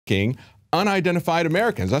trafficking unidentified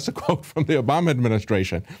Americans. That's a quote from the Obama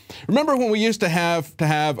administration. Remember when we used to have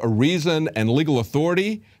a reason and legal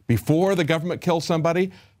authority before the government kills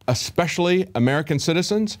somebody, especially American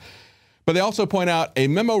citizens? But they also point out a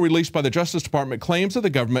memo released by the Justice Department claims that the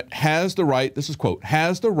government has the right, this is quote,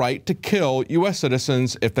 has the right to kill U.S.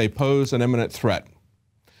 citizens if they pose an imminent threat.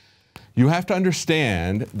 You have to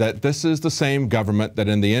understand that this is the same government that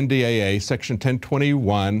in the NDAA, Section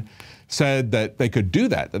 1021, said that they could do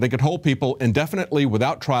that they could hold people indefinitely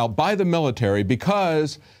without trial by the military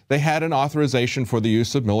because they had an authorization for the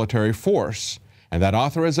use of military force. And that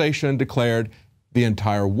authorization declared the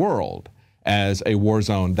entire world as a war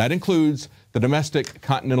zone. That includes the domestic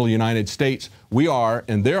continental United States. We are,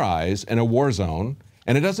 in their eyes, in a war zone,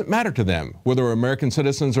 and it doesn't matter to them whether we're American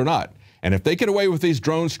citizens or not. And if they get away with these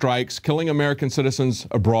drone strikes, killing American citizens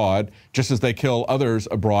abroad, just as they kill others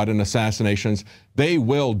abroad in assassinations, they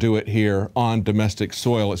will do it here on domestic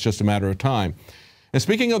soil. It's just a matter of time. And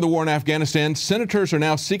speaking of the war in Afghanistan, senators are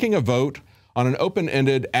now seeking a vote on an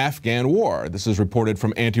open-ended Afghan war. This is reported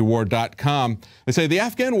from antiwar.com. They say the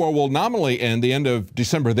Afghan war will nominally end the end of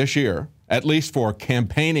December this year, at least for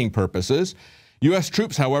campaigning purposes. U.S.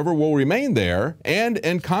 troops, however, will remain there and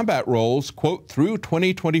in combat roles, quote, through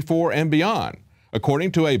 2024 and beyond,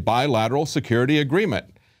 according to a bilateral security agreement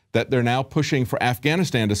that they're now pushing for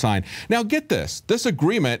Afghanistan to sign. Now, get this. This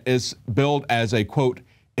agreement is billed as a, quote,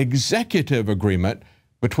 executive agreement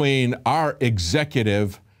between our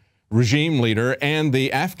executive regime leader and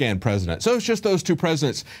the Afghan president. So it's just those two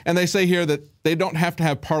presidents. And they say here that they don't have to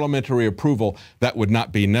have parliamentary approval. That would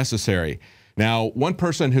not be necessary. Now, one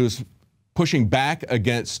person who's pushing back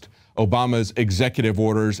against Obama's executive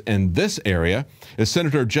orders in this area is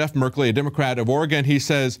Senator Jeff Merkley, a Democrat of Oregon. He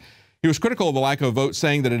says he was critical of the lack of a vote,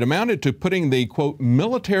 saying that it amounted to putting the, quote,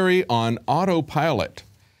 military on autopilot.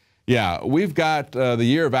 Yeah, we've got the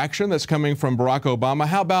year of action that's coming from Barack Obama.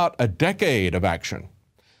 How about a decade of action?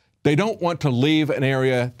 They don't want to leave an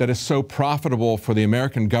area that is so profitable for the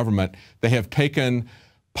American government. They have taken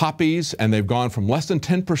poppies, and they've gone from less than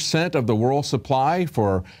 10% of the world supply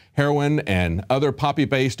for heroin and other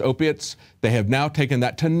poppy-based opiates. They have now taken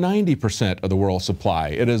that to 90% of the world supply.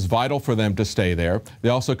 It is vital for them to stay there. They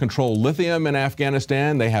also control lithium in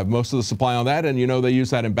Afghanistan. They have most of the supply on that, and you know they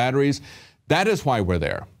use that in batteries. That is why we're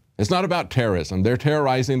there. It's not about terrorism. They're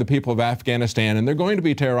terrorizing the people of Afghanistan, and they're going to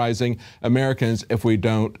be terrorizing Americans if we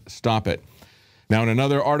don't stop it. Now, in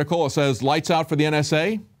another article, it says, lights out for the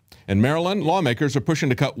NSA. In Maryland, lawmakers are pushing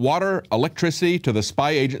to cut water, electricity to the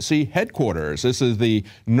spy agency headquarters. This is the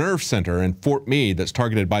Nerve Center in Fort Meade that's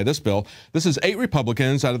targeted by this bill. This is 8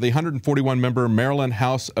 Republicans out of the 141-member Maryland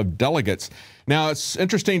House of Delegates. Now, it's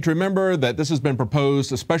interesting to remember that this has been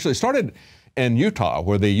proposed, especially started in Utah,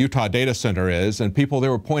 where the Utah Data Center is, and people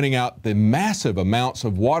there were pointing out the massive amounts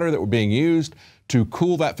of water that were being used to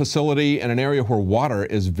cool that facility in an area where water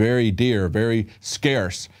is very dear, very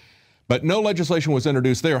scarce. But no legislation was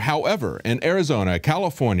introduced there. However, in Arizona,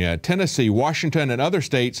 California, Tennessee, Washington, and other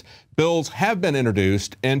states, bills have been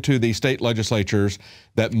introduced into the state legislatures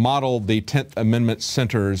that model the 10th Amendment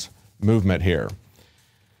Center's movement here.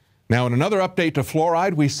 Now, in another update to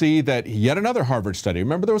fluoride, we see that yet another Harvard study.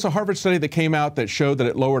 Remember, there was a Harvard study that came out that showed that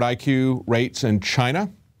it lowered IQ rates in China?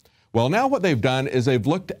 Well, now what they've done is they've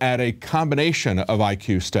looked at a combination of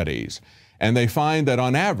IQ studies. And they find that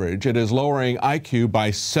on average, it is lowering IQ by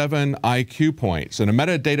 7 IQ points. In a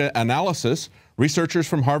metadata analysis, researchers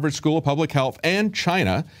from Harvard School of Public Health and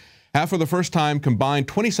China have for the first time combined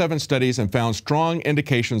 27 studies and found strong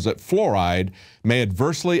indications that fluoride may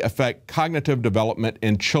adversely affect cognitive development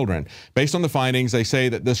in children. Based on the findings, they say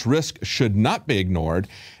that this risk should not be ignored.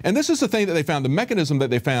 And this is the thing that they found, the mechanism that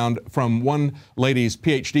they found from one lady's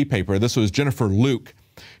PhD paper. This was Jennifer Luke.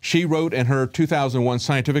 She wrote in her 2001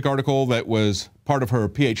 scientific article that was part of her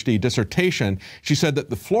PhD dissertation, she said that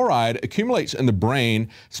the fluoride accumulates in the brain,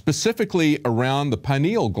 specifically around the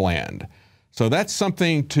pineal gland. So that's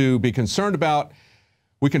something to be concerned about.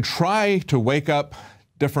 We can try to wake up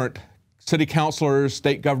different city councilors,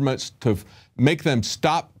 state governments, to make them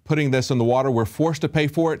stop putting this in the water. We're forced to pay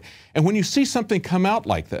for it. And when you see something come out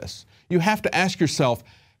like this, you have to ask yourself,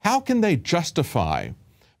 how can they justify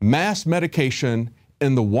mass medication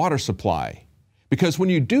in the water supply? Because when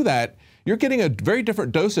you do that, you're getting a very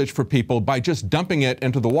different dosage for people by just dumping it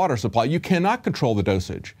into the water supply. You cannot control the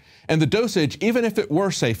dosage. And the dosage, even if it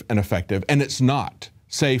were safe and effective, and it's not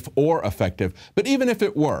safe or effective, but even if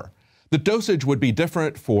it were, the dosage would be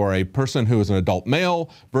different for a person who is an adult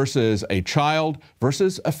male versus a child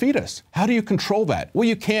versus a fetus. How do you control that? Well,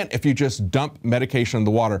 you can't if you just dump medication in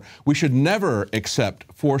the water. We should never accept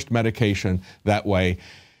forced medication that way.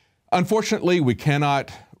 Unfortunately, we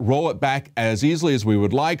cannot roll it back as easily as we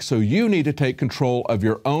would like, so you need to take control of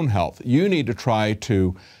your own health. You need to try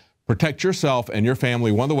to protect yourself and your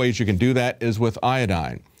family. One of the ways you can do that is with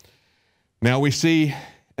iodine. Now we see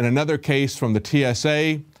in another case from the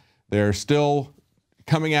TSA, they're still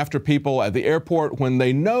coming after people at the airport when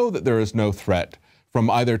they know that there is no threat from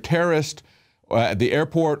either terrorists at the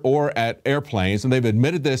airport or at airplanes, and they've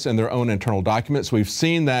admitted this in their own internal documents. We've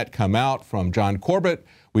seen that come out from John Corbett.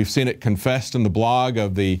 We've seen it confessed in the blog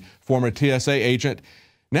of the former TSA agent.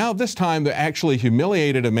 Now, this time, they actually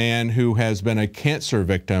humiliated a man who has been a cancer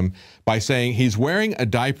victim by saying he's wearing a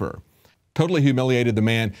diaper. Totally humiliated the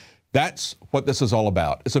man. That's what this is all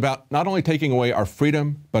about. It's about not only taking away our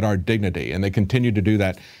freedom, but our dignity, and they continue to do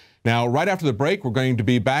that. Now, right after the break, we're going to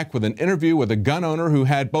be back with an interview with a gun owner who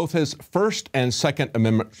had both his First and Second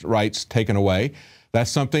Amendment rights taken away.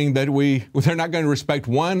 That's something that they're not going to respect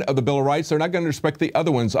one of the Bill of Rights. They're not going to respect the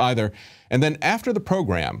other ones either. And then after the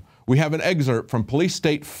program, we have an excerpt from Police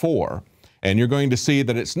State 4. And you're going to see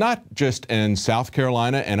that it's not just in South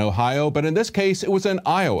Carolina and Ohio, but in this case, it was in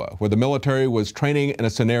Iowa, where the military was training in a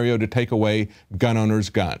scenario to take away gun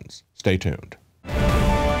owners' guns. Stay tuned.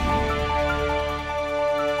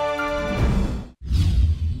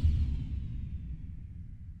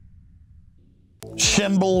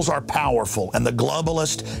 Symbols are powerful, and the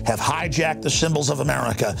globalists have hijacked the symbols of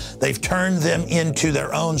America. They've turned them into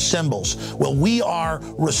their own symbols. Well, we are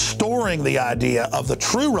restoring the idea of the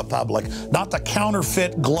true republic, not the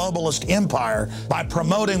counterfeit globalist empire, by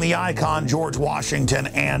promoting the icon George Washington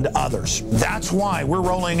and others. That's why we're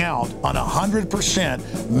rolling out an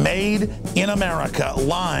 100% made in America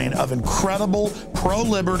line of incredible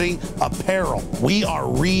pro-liberty apparel. We are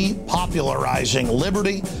repopularizing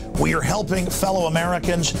liberty. We are helping fellow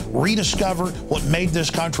Americans rediscover what made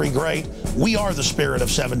this country great. We are the spirit of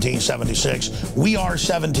 1776. We are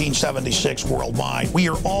 1776 worldwide. We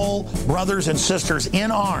are all brothers and sisters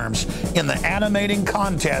in arms in the animating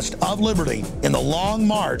contest of liberty in the long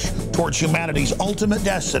march towards humanity's ultimate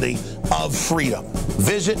destiny of freedom.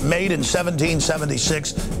 Visit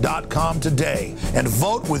madein1776.com today and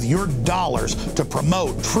vote with your dollars to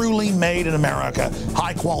promote truly made in America,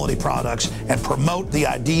 high-quality products, and promote the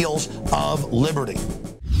ideals of liberty.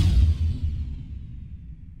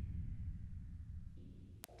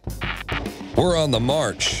 We're on the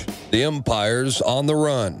march. The empire's on the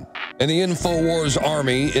run. And the INFOWARS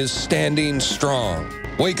army is standing strong.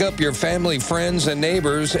 Wake up your family, friends, and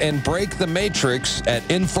neighbors and break the matrix at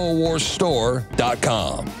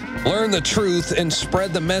INFOWARSstore.com. Learn the truth and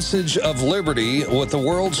spread the message of liberty with the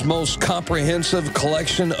world's most comprehensive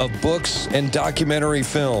collection of books and documentary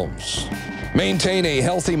films. Maintain a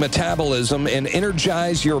healthy metabolism and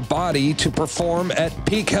energize your body to perform at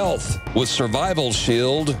peak health with Survival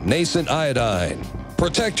Shield Nascent Iodine.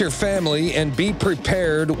 Protect your family and be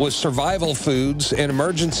prepared with survival foods and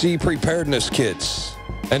emergency preparedness kits.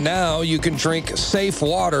 And now you can drink safe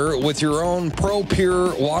water with your own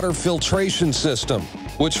ProPure water filtration system,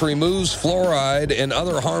 which removes fluoride and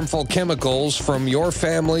other harmful chemicals from your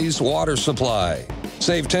family's water supply.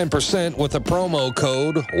 Save 10% with the promo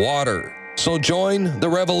code WATER. So join the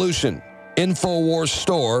revolution.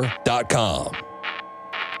 INFOWARSstore.com.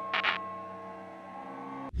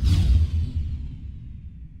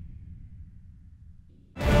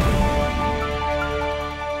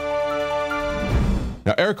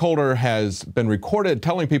 Now, Eric Holder has been recorded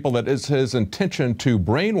telling people that it's his intention to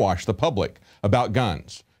brainwash the public about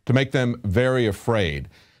guns, to make them very afraid.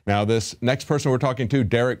 Now, this next person we're talking to,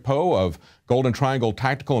 Derek Poe of Golden Triangle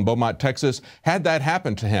Tactical in Beaumont, Texas, had that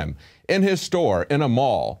happen to him. In his store, in a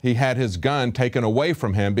mall, he had his gun taken away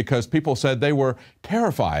from him because people said they were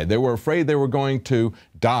terrified. They were afraid they were going to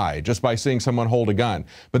die just by seeing someone hold a gun.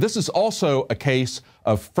 But this is also a case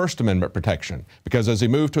of First Amendment protection, because as he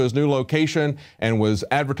moved to his new location and was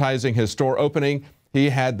advertising his store opening, he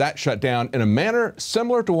had that shut down in a manner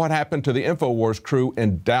similar to what happened to the INFOWARS crew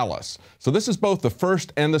in Dallas. So this is both the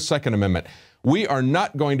First and the Second Amendment. We are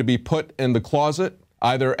not going to be put in the closet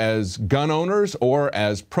either as gun owners or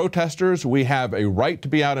as protesters. We have a right to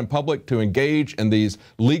be out in public, to engage in these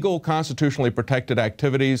legal, constitutionally protected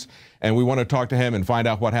activities, and we want to talk to him and find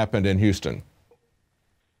out what happened in Houston.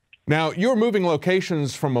 Now, you're moving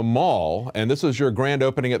locations from a mall, and this is your grand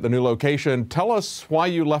opening at the new location. Tell us why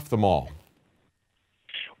you left the mall.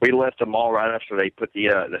 We left the mall right after they put the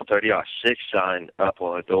 30-6 sign up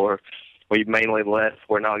on the door. We mainly left.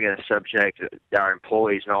 We're not going to subject our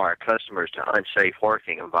employees and all our customers to unsafe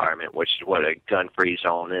working environment, which is what a gun-free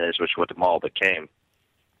zone is, which is what the mall became.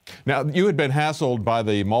 Now, you had been hassled by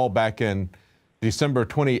the mall back in December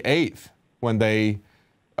 28th when they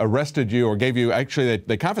arrested you or gave you, actually,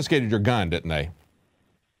 they confiscated your gun, didn't they?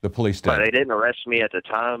 The police did. But they didn't arrest me at the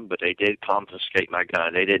time, but they did confiscate my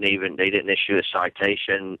gun. They didn't issue a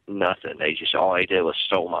citation, nothing. All they did was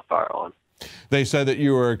stole my firearm. They said that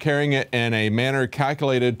you were carrying it in a manner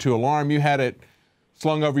calculated to alarm. You had it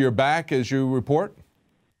slung over your back, as you report?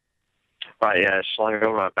 Right, yeah, slung it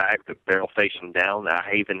over my back, the barrel facing down.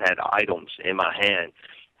 I even had items in my hand.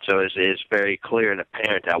 So it's very clear and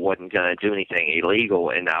apparent that I wasn't going to do anything illegal,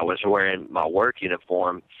 and I was wearing my work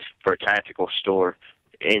uniform for a tactical store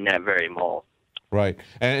in that very mall. Right.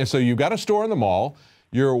 And so you've got a store in the mall.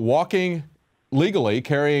 You're walking legally,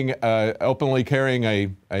 openly carrying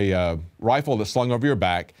a rifle that's slung over your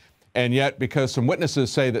back. And yet, because some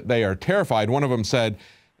witnesses say that they are terrified, one of them said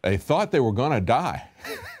they thought they were going to die.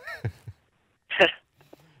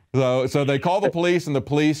 So they called the police, and the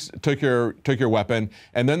police took your weapon.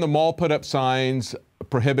 And then the mall put up signs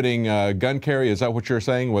prohibiting gun carry. Is that what you're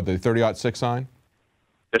saying with the 30-06 sign?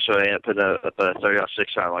 So they put up a 30-06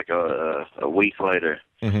 sign like a week later.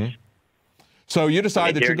 Mm-hmm. So you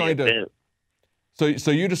decide that you're going to.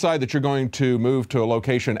 So you decide that you're going to move to a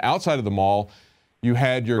location outside of the mall. You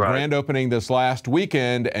had your grand opening this last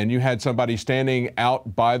weekend, and you had somebody standing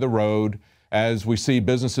out by the road, as we see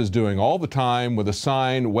businesses doing all the time, with a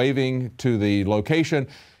sign waving to the location.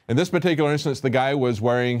 In this particular instance, the guy was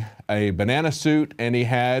wearing a banana suit, and he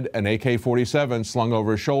had an AK-47 slung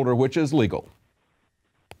over his shoulder, which is legal.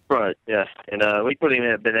 Right, yeah. And we put him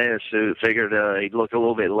in a banana suit, figured he'd look a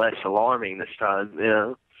little bit less alarming this time, you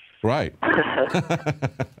know. Right. I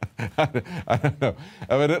don't know.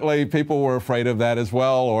 Evidently, people were afraid of that as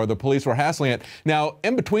well, or the police were hassling it. Now,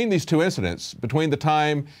 in between these two incidents, between the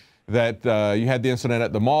time that you had the incident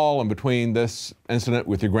at the mall and between this incident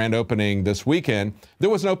with your grand opening this weekend,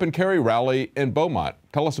 there was an open carry rally in Beaumont.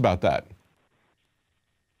 Tell us about that.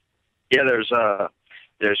 Yeah,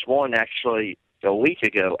 there's one actually a week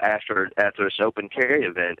ago after this open carry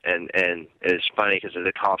event, and it's funny because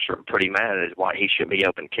the cops were pretty mad at why he should be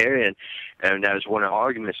open carrying, and that was one of the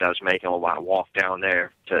arguments I was making when I walked down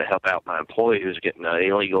there to help out my employee who was getting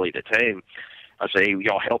illegally detained. I say,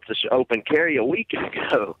 y'all helped us open carry a week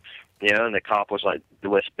ago, you know, and the cop was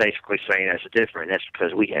basically saying that's different. That's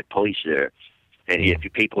because we had police there, and if you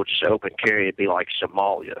people just open carry, it'd be like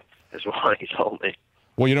Somalia. That's what he told me.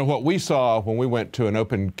 Well, you know, what we saw when we went to an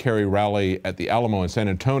open carry rally at the Alamo in San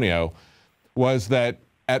Antonio was that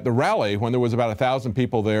at the rally, when there was about 1,000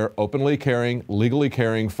 people there openly carrying, legally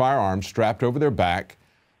carrying firearms strapped over their back,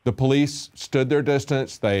 the police stood their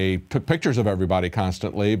distance. They took pictures of everybody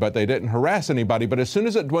constantly, but they didn't harass anybody. But as soon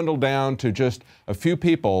as it dwindled down to just a few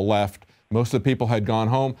people left, most of the people had gone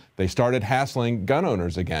home, they started hassling gun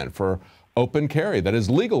owners again for open carry that is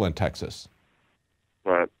legal in Texas.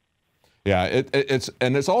 Right. Yeah,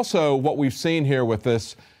 it's also what we've seen here with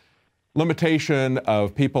this limitation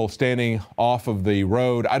of people standing off of the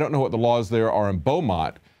road. I don't know what the laws there are in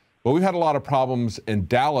Beaumont, but we've had a lot of problems in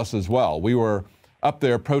Dallas as well. We were up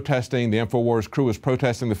there protesting, the INFOWARS crew was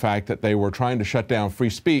protesting the fact that they were trying to shut down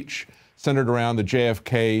free speech centered around the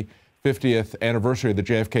JFK 50th anniversary of the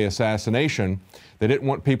JFK assassination. They didn't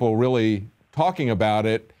want people really talking about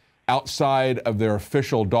it outside of their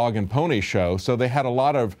official dog and pony show, so they had a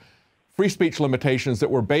lot of free speech limitations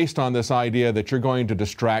that were based on this idea that you're going to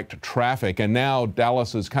distract traffic. And now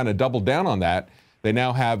Dallas has kind of doubled down on that. They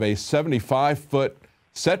now have a 75-foot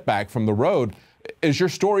setback from the road. Is your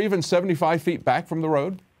store even 75 feet back from the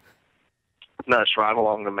road? No, it's right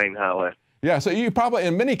along the main highway. Yeah, so you probably,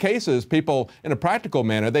 in many cases, people, in a practical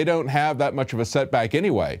manner, they don't have that much of a setback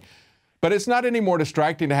anyway. But it's not any more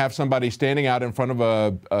distracting to have somebody standing out in front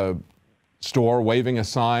of a store waving a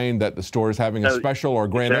sign that the store is having a special or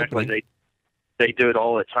grand opening. They do it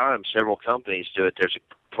all the time. Several companies do it. There's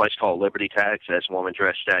a place called Liberty Tax. That's woman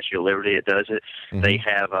dress Statue of Liberty that does it. Mm-hmm. They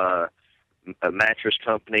have a mattress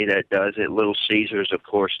company that does it. Little Caesars, of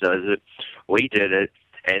course, does it. We did it.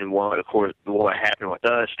 And of course, what happened with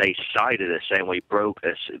us, they cited us saying we broke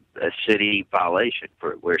a city violation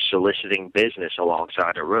for we're soliciting business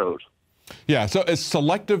alongside the road. Yeah, so it's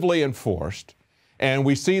selectively enforced. And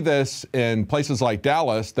we see this in places like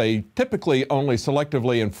Dallas. They typically only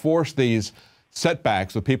selectively enforce these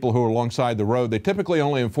setbacks with people who are alongside the road. They typically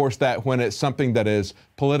only enforce that when it's something that is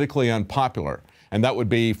politically unpopular. And that would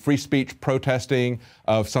be free speech protesting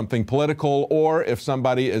of something political, or if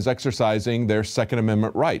somebody is exercising their Second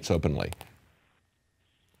Amendment rights openly.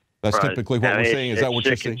 That's typically what we're seeing. Is that what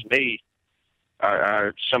you're seeing? Me,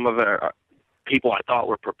 some of our people I thought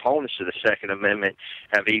were proponents of the Second Amendment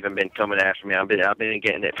have even been coming after me. I've been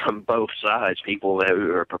getting it from both sides. People that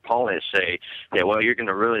are proponents say, "Yeah, well, you're going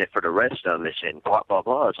to ruin it for the rest of us," and blah blah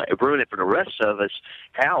blah. It's like, ruin it for the rest of us?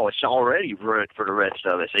 How? It's already ruined for the rest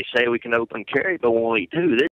of us. They say we can open carry, but when we do, this